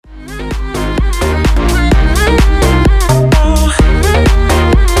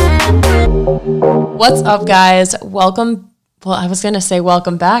What's up, guys? Welcome. Well, I was going to say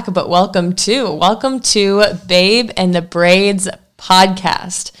welcome back, but welcome to Babe and the Braids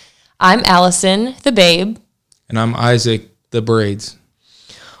podcast. I'm Allison, the Babe. And I'm Isaac, the Braids.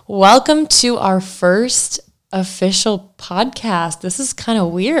 Welcome to our first official podcast. This is kind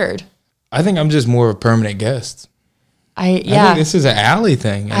of weird. I think I'm just more of a permanent guest. I think this is an Allie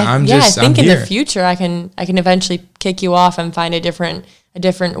thing. And I think in the future I can eventually kick you off and find a different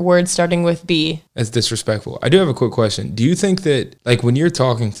word starting with B. That's disrespectful. I do have a quick question. Do you think that, like, when you're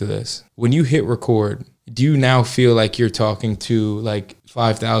talking to this, when you hit record, do you now feel like you're talking to like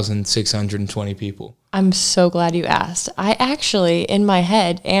 5,620 people? I'm so glad you asked. I actually, in my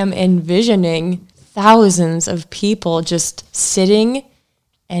head, am envisioning thousands of people just sitting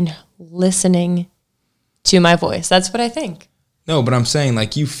and listening to my voice. That's what I think. No, but I'm saying,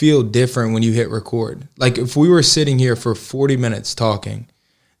 like, you feel different when you hit record. Like, if we were sitting here for 40 minutes talking,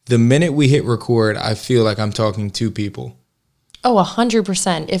 the minute we hit record, I feel like I'm talking to people. Oh,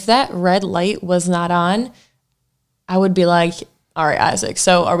 100%. If that red light was not on, I would be like, all right, Isaac,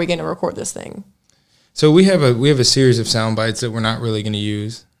 so are we going to record this thing? So we have a series of sound bites that we're not really going to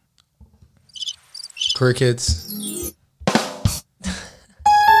use. Crickets.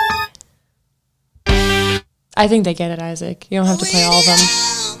 I think they get it, Isaac. You don't have to play all of them.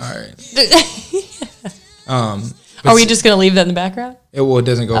 All right. Are we just going to leave that in the background? It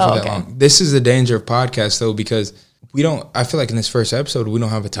doesn't go for that long. This is the danger of podcasts, though, because I feel like in this first episode, we don't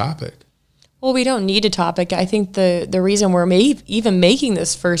have a topic. Well, we don't need a topic. I think the reason we're even making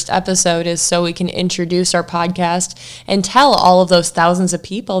this first episode is so we can introduce our podcast and tell all of those thousands of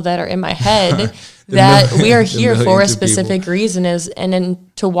people that are in my head that we are here for a specific reason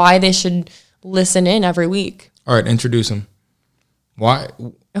and to why they should listen in every week. All right, introduce them. Why?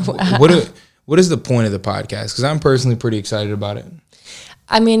 What is the point of the podcast? Because I'm personally pretty excited about it.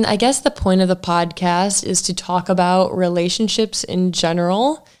 I mean, I guess the point of the podcast is to talk about relationships in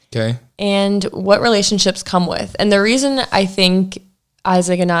general. Okay. And what relationships come with. And the reason I think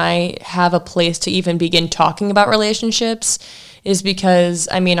Isaac and I have a place to even begin talking about relationships is because,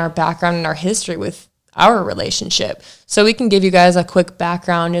 I mean, our background and our history with our relationship. So we can give you guys a quick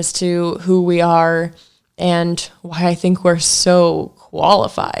background as to who we are and why I think we're so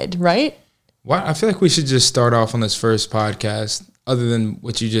qualified, right? Well, I feel like we should just start off on this first podcast, other than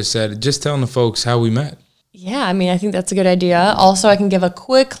what you just said, just telling the folks how we met. Yeah, I mean, I think that's a good idea. Also, I can give a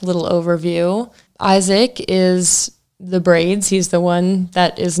quick little overview. Isaac is the Braids. He's the one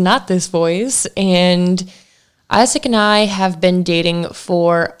that is not this voice. And Isaac and I have been dating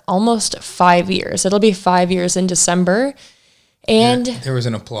for almost 5 years. It'll be 5 years in December. And there was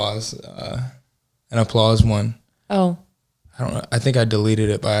an applause one. Oh. I don't know. I think I deleted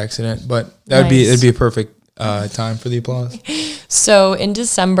it by accident, but it'd be a perfect time for the applause. So in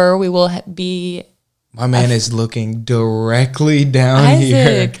December, we will be... My man is looking directly down here.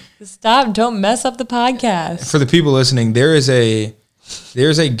 Isaac, stop. Don't mess up the podcast. For the people listening, there's a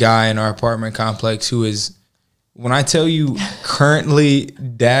guy in our apartment complex who is, when I tell you currently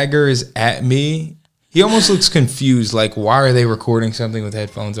daggers at me, he almost looks confused. Like, why are they recording something with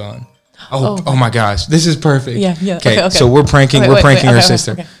headphones on? Oh my gosh, this is perfect. Yeah. Okay. So we're pranking her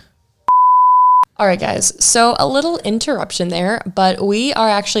sister. Okay. All right, guys. So a little interruption there, but we are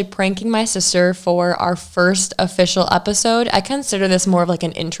actually pranking my sister for our first official episode. I consider this more of like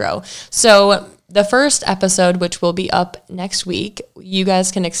an intro. So the first episode, which will be up next week, you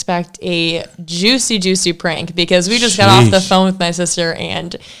guys can expect a juicy prank because we just got off the phone with my sister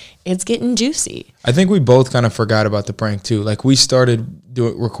and it's getting juicy. I think we both kind of forgot about the prank too. Like, we started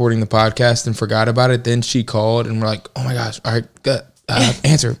recording the podcast and forgot about it. Then she called and we're like, oh my gosh, all right, good.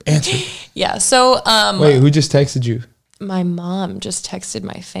 Answer. Yeah. So, wait, who just texted you? My mom just texted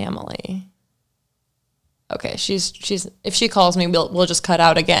my family. Okay, she's. If she calls me, we'll just cut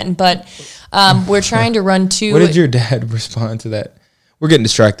out again. But we're trying to run two. What did your dad respond to that? We're getting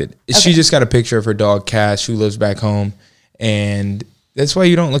distracted. Okay. She just got a picture of her dog Cash, who lives back home, and that's why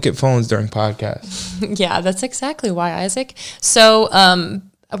you don't look at phones during podcasts. Yeah, that's exactly why, Isaac. So,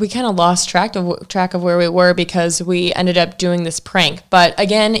 we kind of lost track of where we were because we ended up doing this prank. But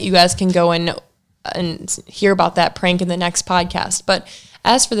again, you guys can go and hear about that prank in the next podcast. But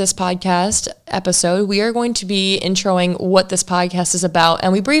as for this podcast episode, we are going to be introing what this podcast is about.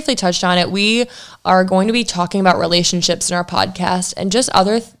 And we briefly touched on it. We are going to be talking about relationships in our podcast and just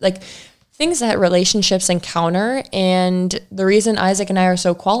other things that relationships encounter. And the reason Isaac and I are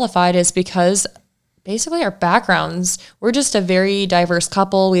so qualified is because basically our backgrounds, we're just a very diverse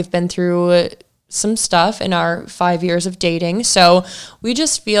couple. We've been through some stuff in our 5 years of dating. So we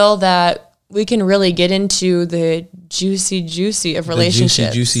just feel that we can really get into the juicy of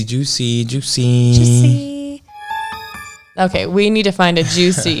relationships. Juicy. Okay, we need to find a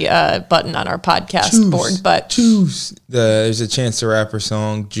juicy button on our podcast board, but Juice. There's a Chance the Rapper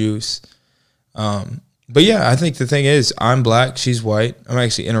song, Juice. But yeah, I think the thing is, I'm black, she's white. I'm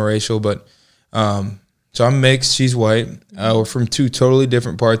actually interracial, but so I'm mixed, she's white. We're from two totally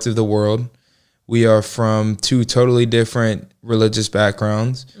different parts of the world. We are from two totally different religious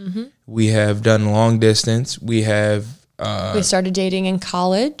backgrounds. Mm-hmm. We have done long distance. We have... we started dating in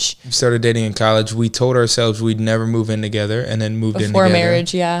college. We told ourselves we'd never move in together and then moved in together. Before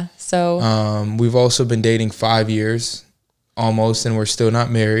marriage, yeah. So... we've also been dating 5 years, almost, and we're still not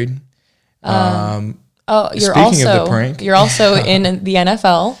married. you're speaking of the prank. You're also in the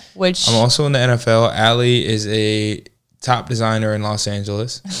NFL, which... I'm also in the NFL. Allie is a top designer in Los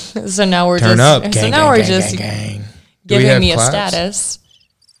Angeles. So now we're Turn just... up. So Gang, now gang, we're gang, just gang, gang. giving me a status.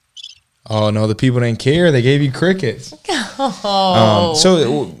 Oh, no, the people didn't care. They gave you crickets. Oh.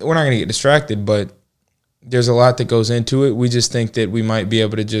 So we're not going to get distracted, but there's a lot that goes into it. We just think that we might be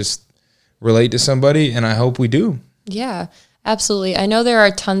able to just relate to somebody, and I hope we do. Yeah, absolutely. I know there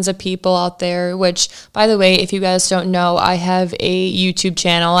are tons of people out there, which, by the way, if you guys don't know, I have a YouTube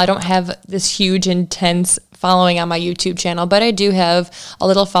channel. I don't have this huge, intense following on my YouTube channel, but I do have a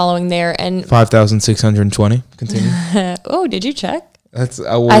little following there. And 5,620. Continue. Oh, did you check? That's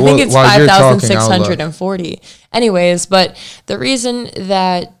I think it's 5,640. Anyways, but the reason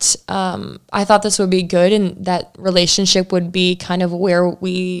that I thought this would be good and that relationship would be kind of where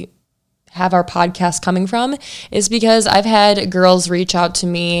we have our podcast coming from is because I've had girls reach out to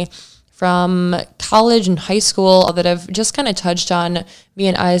me from college and high school that have just kind of touched on me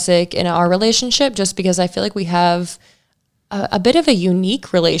and Isaac in our relationship, just because I feel like we have a bit of a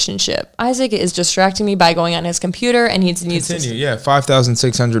unique relationship. Isaac is distracting me by going on his computer, and he needs to... Yeah,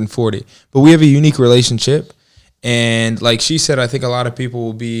 5,640. But we have a unique relationship, and like she said, I think a lot of people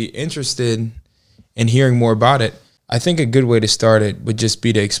will be interested in hearing more about it. I think a good way to start it would just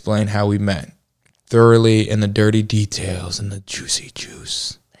be to explain how we met, thoroughly, in the dirty details and the juicy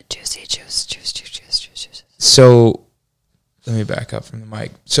juice. The juicy juice. So, let me back up from the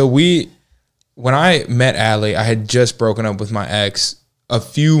mic. So when I met Allie, I had just broken up with my ex a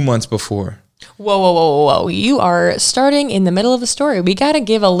few months before. Whoa. You are starting in the middle of a story. We got to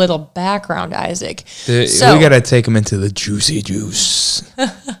give a little background, Isaac. We got to take him into the juicy juice.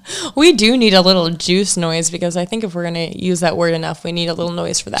 We do need a little juice noise because I think if we're going to use that word enough, we need a little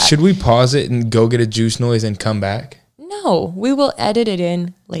noise for that. Should we pause it and go get a juice noise and come back? No, we will edit it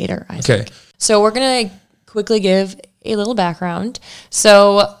in later, Isaac. Okay. So we're going to quickly give a little background.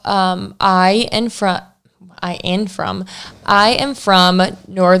 So I am from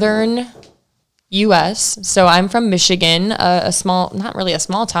northern U.S. So I'm from Michigan, not really a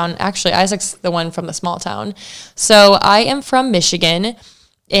small town. Actually, Isaac's the one from the small town. So I am from Michigan,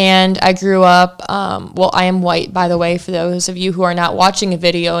 and I grew up, I am white, by the way, for those of you who are not watching a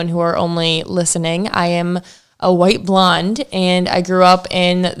video and who are only listening. I am a white blonde, and I grew up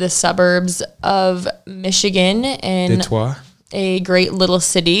in the suburbs of Michigan in a great little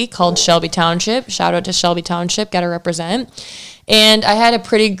city called Shelby Township. Shout out to Shelby Township, gotta represent. And I had a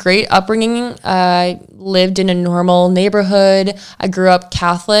pretty great upbringing. I lived in a normal neighborhood. I grew up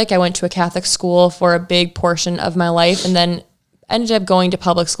Catholic. I went to a Catholic school for a big portion of my life, and then ended up going to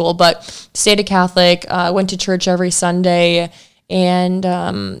public school, but stayed a Catholic, went to church every Sunday, and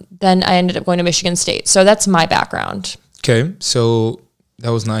then I ended up going to Michigan State. So that's my background. Okay, so that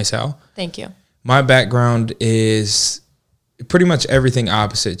was nice, Al. Thank you. My background is pretty much everything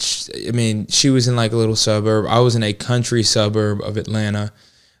opposite. I mean, she was in like a little suburb. I was in a country suburb of Atlanta.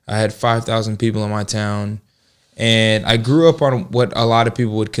 I had 5,000 people in my town. And I grew up on what a lot of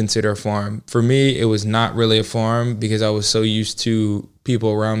people would consider a farm. For me, it was not really a farm because I was so used to people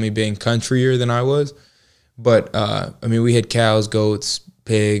around me being countryer than I was. But, we had cows, goats,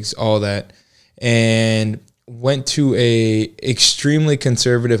 pigs, all that. And went to a extremely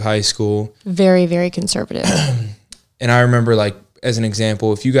conservative high school. Very, very conservative. And I remember, like, as an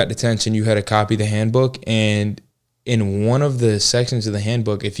example, if you got detention, you had to copy the handbook. And in one of the sections of the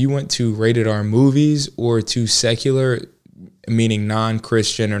handbook, if you went to rated R movies or to secular, meaning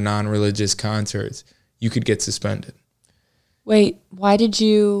non-Christian or non-religious concerts, you could get suspended. Wait, why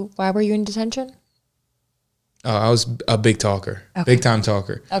were you in detention? I was a big talker, big time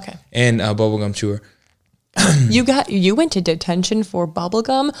talker. Okay. And a bubblegum chewer. You went to detention for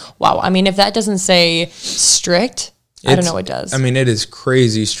bubblegum? Wow. I mean, if that doesn't say strict, I don't know what does. I mean, it is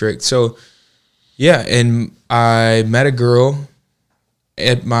crazy strict. So, yeah, and I met a girl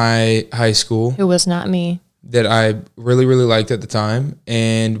at my high school. Who was not me. that I really, really liked at the time.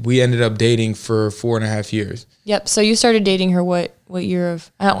 And we ended up dating for 4.5 years. Yep. So you started dating her what year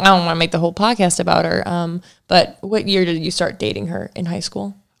of, I don't want to make the whole podcast about her, but what year did you start dating her in high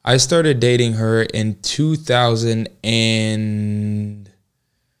school? I started dating her in 2010.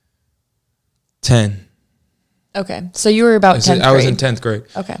 Okay. So you were about 10th grade. I was in 10th grade.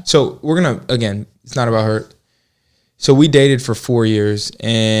 Okay. So we're going to, again, it's not about her. So we dated for 4 years,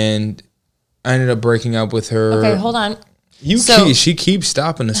 and I ended up breaking up with her. Okay, hold on. She keeps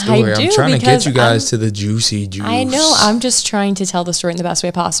stopping the story. I'm trying to get you guys to the juicy juice. I know. I'm just trying to tell the story in the best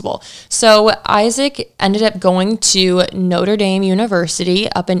way possible. So Isaac ended up going to Notre Dame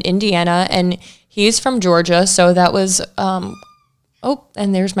University up in Indiana, and he's from Georgia. So that was, oh,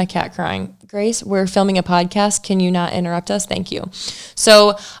 and there's my cat crying. Grace, we're filming a podcast. Can you not interrupt us? Thank you.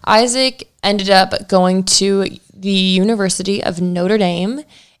 So Isaac ended up going to the University of Notre Dame,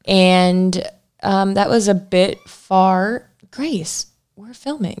 and that was a bit far. Grace, we're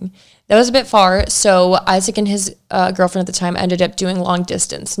filming. That was a bit far. So Isaac and his girlfriend at the time ended up doing long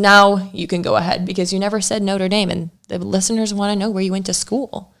distance. Now you can go ahead because you never said Notre Dame, and the listeners want to know where you went to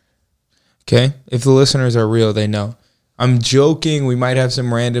school. Okay. If the listeners are real, they know. I'm joking. We might have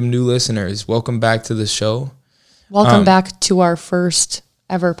some random new listeners. Welcome back to the show. Welcome back to our first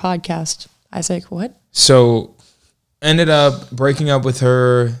ever podcast. Isaac, what? So ended up breaking up with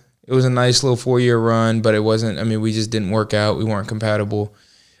her. It was a nice little 4-year run, but it wasn't, we just didn't work out. We weren't compatible.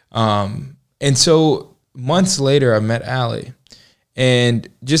 And so months later, I met Allie. And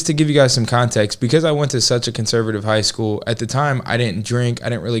just to give you guys some context, because I went to such a conservative high school, at the time, I didn't drink. I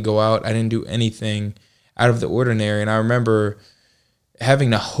didn't really go out. I didn't do anything out of the ordinary. And I remember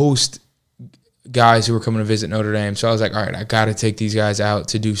having to host guys who were coming to visit Notre Dame. So I was like, all right, I got to take these guys out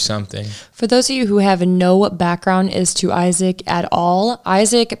to do something. For those of you who have no background as to Isaac at all,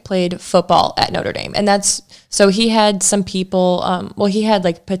 Isaac played football at Notre Dame. And so he had some people, he had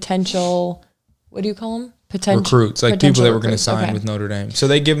like potential, what do you call them? Recruits, like people that were going to sign with Notre Dame. So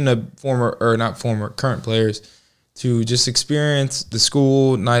they give them to current players to just experience the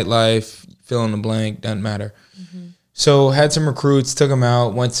school, nightlife, fill in the blank, doesn't matter. Mm-hmm. So had some recruits, took them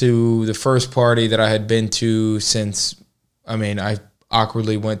out, went to the first party that I had been to since, I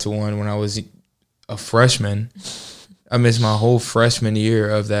awkwardly went to one when I was a freshman. I missed my whole freshman year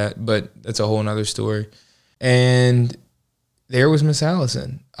of that, but that's a whole nother story. And there was Miss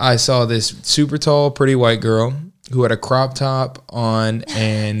Allison. I saw this super tall, pretty white girl who had a crop top on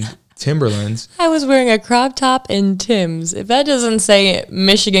and Timberlands. I was wearing a crop top and Timbs. If that doesn't say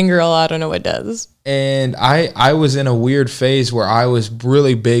Michigan girl, I don't know what does. And I was in a weird phase where I was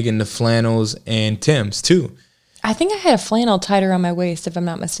really big into flannels and Timbs too. I think I had a flannel tied around my waist, if I'm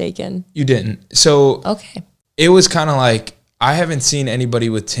not mistaken. You didn't. So okay. It was kind of like, I haven't seen anybody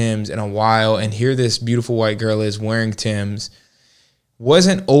with Timbs in a while, and here this beautiful white girl is wearing Timbs.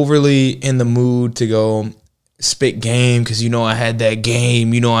 Wasn't overly in the mood to go spit game because I had that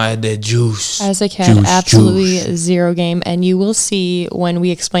game, I had that juice. Isaac had absolutely zero game, and you will see when we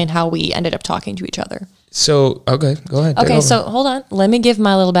explain how we ended up talking to each other. So, okay, go ahead. Okay, so hold on. Let me give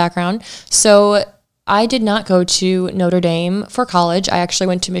my little background. So I did not go to Notre Dame for college. I actually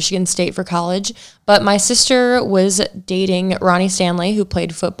went to Michigan State for college, but my sister was dating Ronnie Stanley, who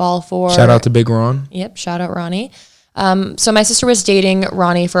played football for... Shout out to Big Ron. Yep, shout out Ronnie. So my sister was dating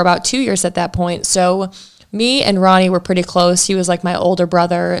Ronnie for about 2 years at that point. So me and Ronnie were pretty close. He was like my older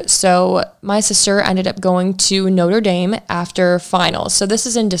brother. So my sister ended up going to Notre Dame after finals. So this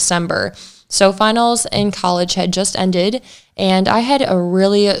is in December. So finals in college had just ended, and I had a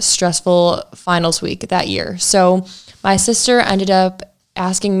really stressful finals week that year. So my sister ended up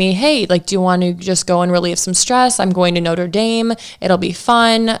asking me, hey, like, do you want to just go and relieve some stress? I'm going to Notre Dame. It'll be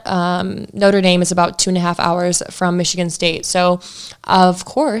fun. Notre Dame is about 2.5 hours from Michigan State. So, of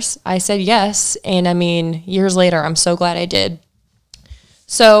course, I said yes. And, years later, I'm so glad I did.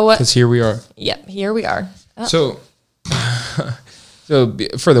 So, because here we are. Yep, here we are. Oh. So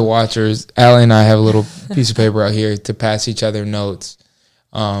for the watchers, Allie and I have a little piece of paper out here to pass each other notes.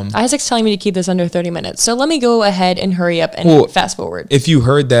 Isaac's telling me to keep this under 30 minutes. So let me go ahead and hurry up and fast forward. If you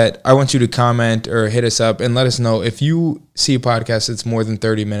heard that, I want you to comment or hit us up and let us know if you see a podcast that's more than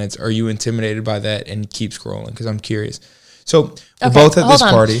 30 minutes. Are you intimidated by that? And keep scrolling because I'm curious. So we're both at this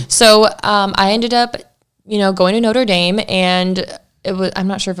party. So I ended up, going to Notre Dame, and I'm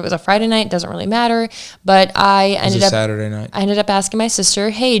not sure if it was a Friday night, doesn't really matter, but I ended up Saturday night. I ended up asking my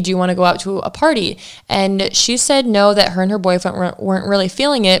sister, hey, do you want to go out to a party? And she said no, that her and her boyfriend weren't really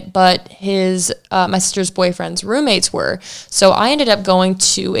feeling it, but my sister's boyfriend's roommates were. So I ended up going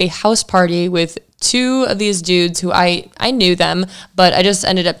to a house party with two of these dudes who I knew them, but I just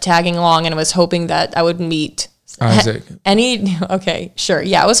ended up tagging along and was hoping that I would meet Isaac. Okay, sure.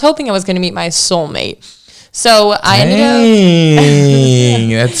 Yeah, I was hoping I was going to meet my soulmate. So I ended Dang,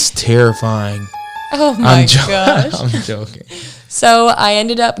 that's terrifying. up. Oh my gosh. I'm joking. So I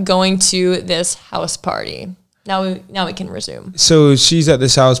ended up going to this house party. Now we can resume. So she's at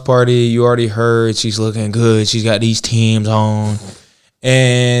this house party. You already heard she's looking good. She's got these Timbs on.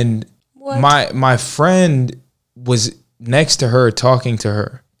 And my friend was next to her talking to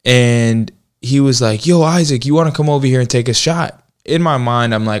her. And he was like, yo, Isaac, you want to come over here and take a shot? In my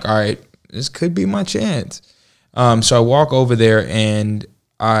mind, I'm like, all right, this could be my chance. So I walk over there and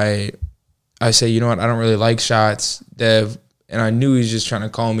I say, you know what? I don't really like shots, Dev. And I knew he was just trying to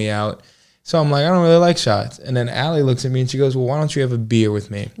call me out. So I'm like, I don't really like shots. And then Allie looks at me and she goes, well, why don't you have a beer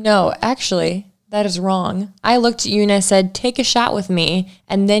with me? No, actually, that is wrong. I looked at you and I said, take a shot with me.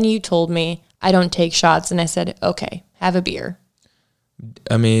 And then you told me I don't take shots. And I said, okay, have a beer.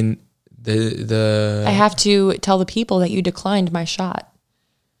 I mean, I have to tell the people that you declined my shot.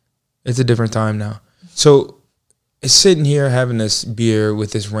 It's a different time now. So it's sitting here having this beer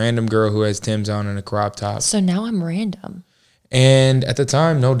with this random girl who has Tim's on and a crop top. So now I'm random. And at the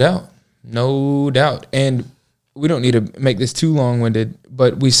time, no doubt. And we don't need to make this too long-winded,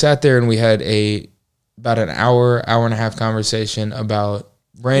 but we sat there and we had about an hour and a half conversation about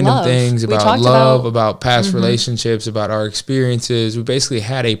random things, about love, about past relationships, about our experiences. We basically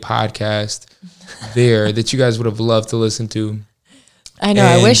had a podcast there that you guys would have loved to listen to. I know.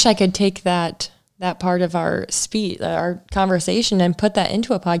 I wish I could take that part of our our conversation, and put that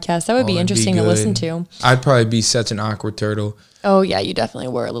into a podcast. That would be interesting to listen to. I'd probably be such an awkward turtle. Oh yeah, you definitely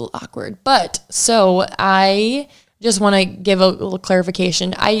were a little awkward. But so I just want to give a little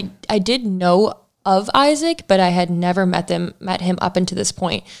clarification. I did know of Isaac, but I had never met him up until this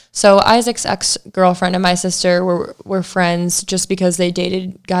point. So Isaac's ex-girlfriend and my sister were friends just because they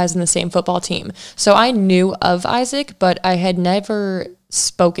dated guys in the same football team. So I knew of Isaac, but I had never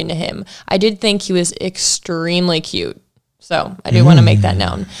spoken to him. I did think he was extremely cute. So I do want to make that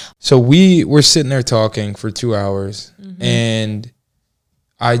known. So we were sitting there talking for 2 hours, and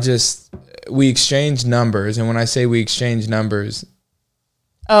we exchanged numbers. And when I say we exchanged numbers,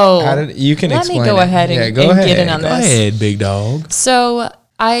 you can explain. Let me go ahead and get in on this. Go ahead, big dog. So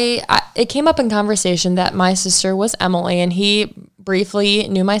it came up in conversation that my sister was Emily, and he briefly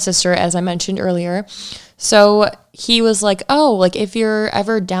knew my sister, as I mentioned earlier. So he was like, oh, like if you're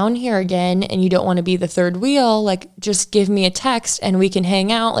ever down here again and you don't want to be the third wheel, like just give me a text and we can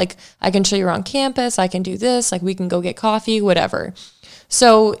hang out. Like I can show you around campus. I can do this. Like we can go get coffee, whatever.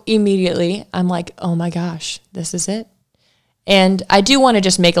 So immediately I'm like, oh my gosh, this is it. And I do want to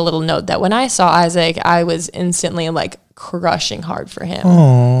just make a little note that when I saw Isaac, I was instantly like crushing hard for him.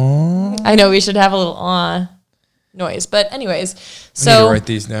 Aww. I know we should have a little noise, but anyways, so I need to write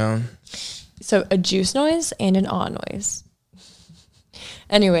these down. So a juice noise and an noise.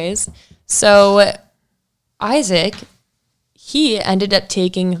 Anyways, so Isaac, he ended up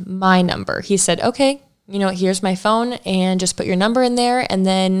taking my number. He said, okay, here's my phone and just put your number in there and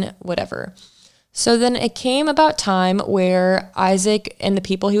then whatever. So then it came about time where Isaac and the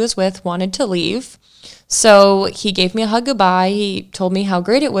people he was with wanted to leave. So he gave me a hug goodbye. He told me how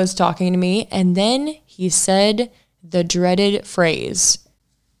great it was talking to me. And then he said the dreaded phrase,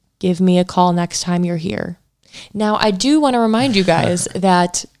 give me a call next time you're here. Now, I do want to remind you guys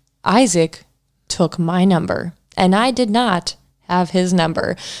that Isaac took my number and I did not have his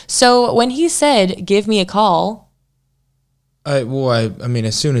number. So when he said, give me a call. I mean,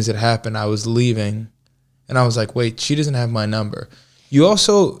 as soon as it happened, I was leaving and I was like, wait, she doesn't have my number. You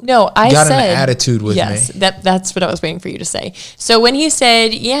also got an attitude with me. Yes, that's what I was waiting for you to say. So when he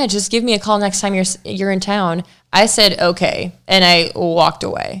said, yeah, just give me a call next time you're in town, I said, okay. And I walked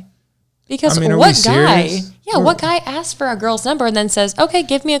away. Because what guy? Yeah, what guy asked for a girl's number and then says, okay,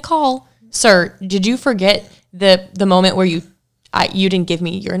 give me a call? Sir, did you forget the moment where you didn't give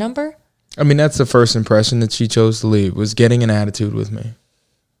me your number? I mean, that's the first impression that she chose to leave, was getting an attitude with me.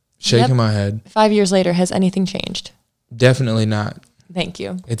 Shaking my head. 5 years later, has anything changed? Definitely not. Thank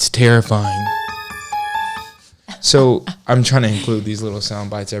you. It's terrifying. So I'm trying to include these little sound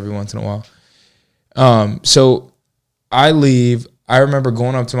bites every once in a while. So I leave. I remember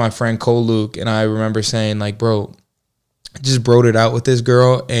going up to my friend Cole Luke, and I remember saying, like, bro, I just broed it out with this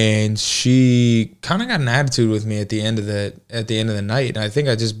girl, and she kind of got an attitude with me at the end of the night, and I think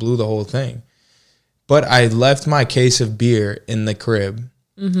I just blew the whole thing. But I left my case of beer in the crib,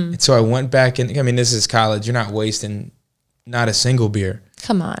 and so I went back in. I mean, this is college. You're not wasting not a single beer.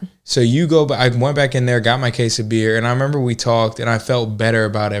 Come on. So I went back in there, got my case of beer, and I remember we talked, and I felt better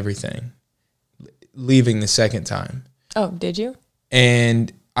about everything. leaving the second time. Oh, did you?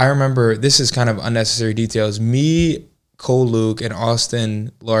 And I remember, this is kind of unnecessary details. Me, Cole Luke, and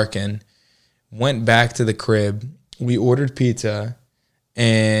Austin Larkin went back to the crib. We ordered pizza,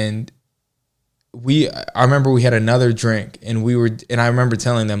 and I remember we had another drink, and I remember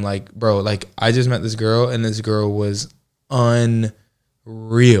telling them, like, bro, like, I just met this girl, and this girl was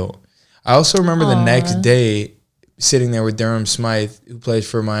unreal. I also remember the next day sitting there with Durham Smythe, who plays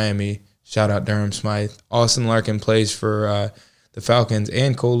for Miami. Shout out Durham Smythe. Austin Larkin plays for the Falcons,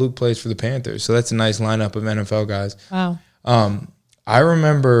 and Cole Luke plays for the Panthers. So that's a nice lineup of NFL guys. Wow. I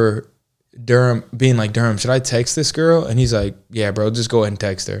remember Durham being like, Durham, should I text this girl? And he's like, yeah, bro, just go ahead and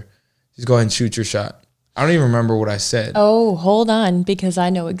text her. Just go ahead and shoot your shot. I don't even remember what I said. Oh, hold on, because I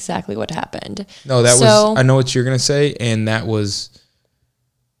know exactly what happened. No, I know what you're going to say, and that was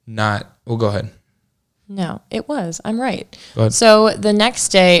not, well, go ahead. No, it was. I'm right. Go ahead. So the next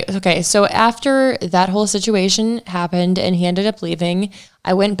day, okay, so after that whole situation happened and he ended up leaving,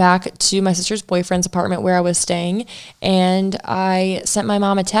 I went back to my sister's boyfriend's apartment where I was staying, and I sent my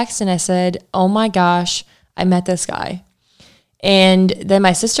mom a text and I said, oh my gosh, I met this guy. And then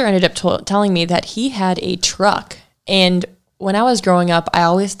my sister ended up telling me that he had a truck. And when I was growing up, I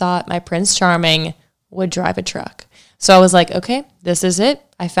always thought my Prince Charming would drive a truck. So I was like, okay, this is it.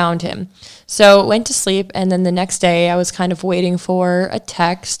 I found him. So went to sleep, and then the next day I was kind of waiting for a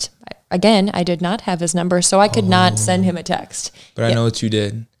text. Again, I did not have his number, so I could not send him a text. But I know what you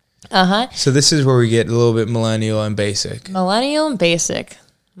did. Uh-huh. So this is where we get a little bit millennial and basic. Millennial and basic,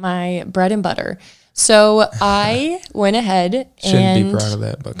 my bread and butter. So I went ahead Shouldn't be proud of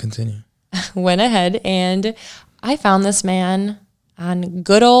that, but continue. Went ahead and I found this man on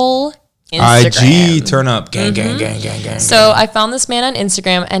good old Instagram. IG, turn up, gang, gang, gang, gang, gang. So I found this man on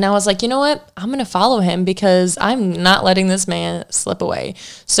Instagram, and I was like, you know what? I'm going to follow him because I'm not letting this man slip away.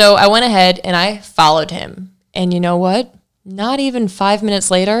 So I went ahead and I followed him. And you know what? Not even 5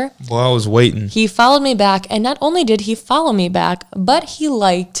 minutes later. Well, I was waiting. He followed me back, and not only did he follow me back, but he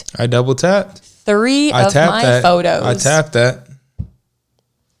liked. I double tapped. 3 of my photos. I tapped that.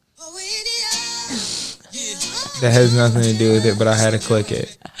 That has nothing to do with it, but I had to click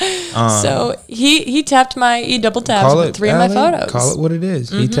it. So he double tapped 3 of my photos. Call it what it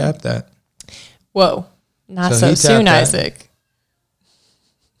is. He tapped that. Whoa, not so soon, Isaac.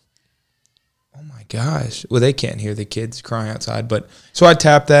 Oh my gosh. Well, they can't hear the kids crying outside, but so I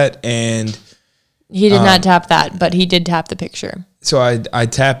tapped that, and he did not tap that, but he did tap the picture. So I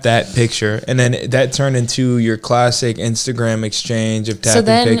tapped that picture, and then that turned into your classic Instagram exchange of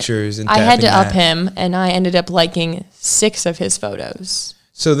tapping pictures. And I had to up him, and I ended up liking 6 of his photos.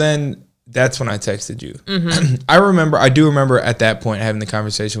 So then that's when I texted you. Mm-hmm. I do remember at that point having the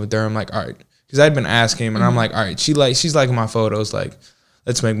conversation with Durham, like, all right, because I'd been asking him, and I'm like, all right, she's liking my photos, like,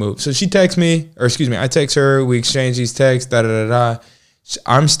 let's make moves. So she texts me, I text her, we exchange these texts, da-da-da-da.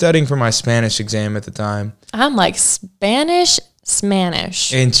 I'm studying for my Spanish exam at the time. I'm like, Spanish.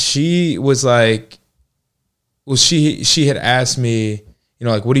 And she was like, well, she had asked me, you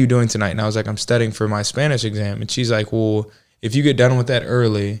know, like, what are you doing tonight? And I was like, I'm studying for my Spanish exam. And she's like, well, if you get done with that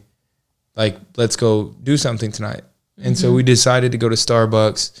early, like, let's go do something tonight. Mm-hmm. And so we decided to go to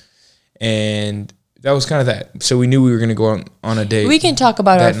Starbucks, and that was kind of that. So we knew we were going to go on a date. We can talk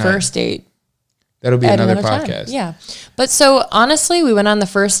about our first date. That'll be another podcast. Time. Yeah. But so honestly, we went on the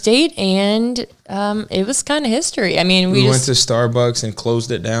first date, and it was kind of history. I mean, we went to Starbucks and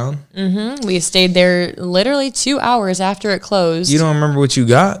closed it down. Mm-hmm. We stayed there literally 2 hours after it closed. You don't remember what you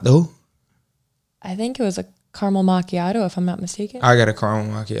got, though? I think it was a caramel macchiato, if I'm not mistaken. I got a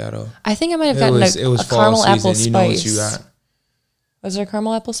caramel macchiato. I think I might have gotten a caramel apple spice. You know what you got. Was there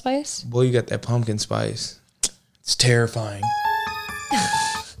caramel apple spice? Well, you got that pumpkin spice. It's terrifying.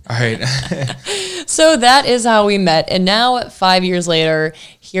 All right. So that is how we met. And now, 5 years later,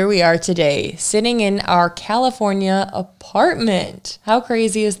 here we are today, sitting in our California apartment. How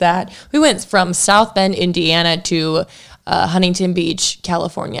crazy is that? We went from South Bend, Indiana to Huntington Beach,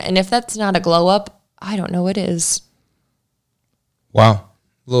 California. And if that's not a glow up, I don't know what is. Wow.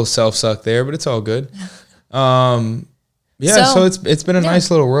 A little self-suck there, but it's all good. So it's been a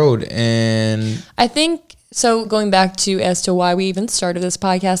nice little road. And I think... So going back as to why we even started this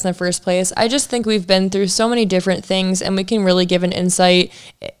podcast in the first place, I just think we've been through so many different things, and we can really give an insight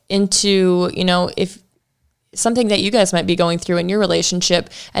into, you know, if something that you guys might be going through in your relationship.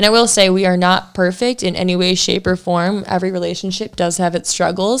 And I will say we are not perfect in any way, shape, or form. Every relationship does have its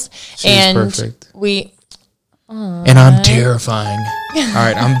struggles. She's perfect. And I'm terrifying. All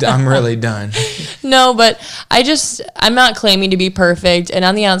right, I'm really done. No, but I'm not claiming to be perfect. And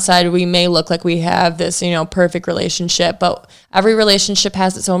on the outside, we may look like we have this, perfect relationship, but every relationship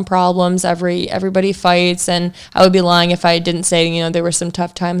has its own problems. Everybody fights. And I would be lying if I didn't say, there were some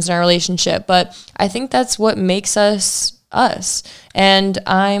tough times in our relationship, but I think that's what makes us. And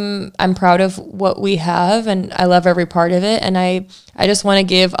I'm proud of what we have, and I love every part of it. And I just want to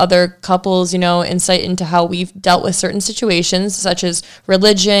give other couples, insight into how we've dealt with certain situations, such as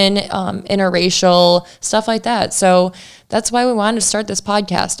religion, interracial, stuff like that. So that's why we wanted to start this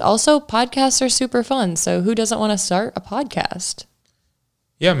podcast. Also, podcasts are super fun. So who doesn't want to start a podcast?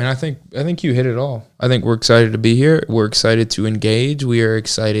 Yeah, man, I think you hit it all. I think we're excited to be here. We're excited to engage. We are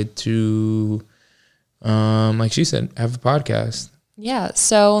excited to, like she said, have a podcast. Yeah.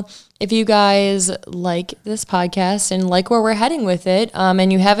 So if you guys like this podcast and like where we're heading with it,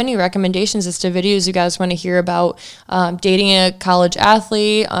 and you have any recommendations as to videos you guys want to hear about, dating a college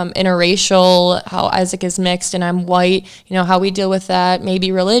athlete, interracial, how Isaac is mixed and I'm white, how we deal with that,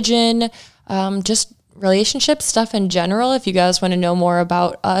 maybe religion, just relationship stuff in general. If you guys want to know more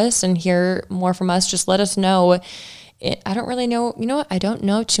about us and hear more from us, just let us know. I don't really know. You know what? I don't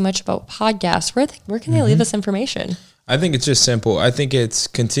know too much about podcasts. Where can they leave this information? I think it's just simple. I think it's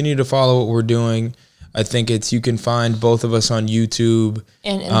continue to follow what we're doing. I think you can find both of us on YouTube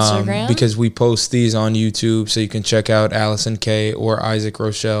and Instagram because we post these on YouTube. So you can check out Allison K or Isaac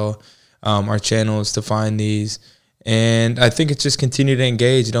Rochelle, our channels to find these. And I think it's just continue to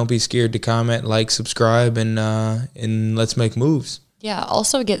engage. Don't be scared to comment, like, subscribe, and let's make moves. Yeah,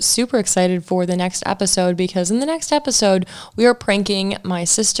 also get super excited for the next episode because in the next episode, we are pranking my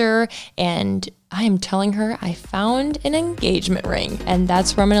sister and I am telling her I found an engagement ring, and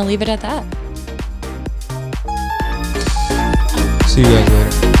that's where I'm going to leave it at that. See you guys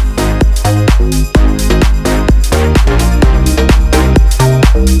later.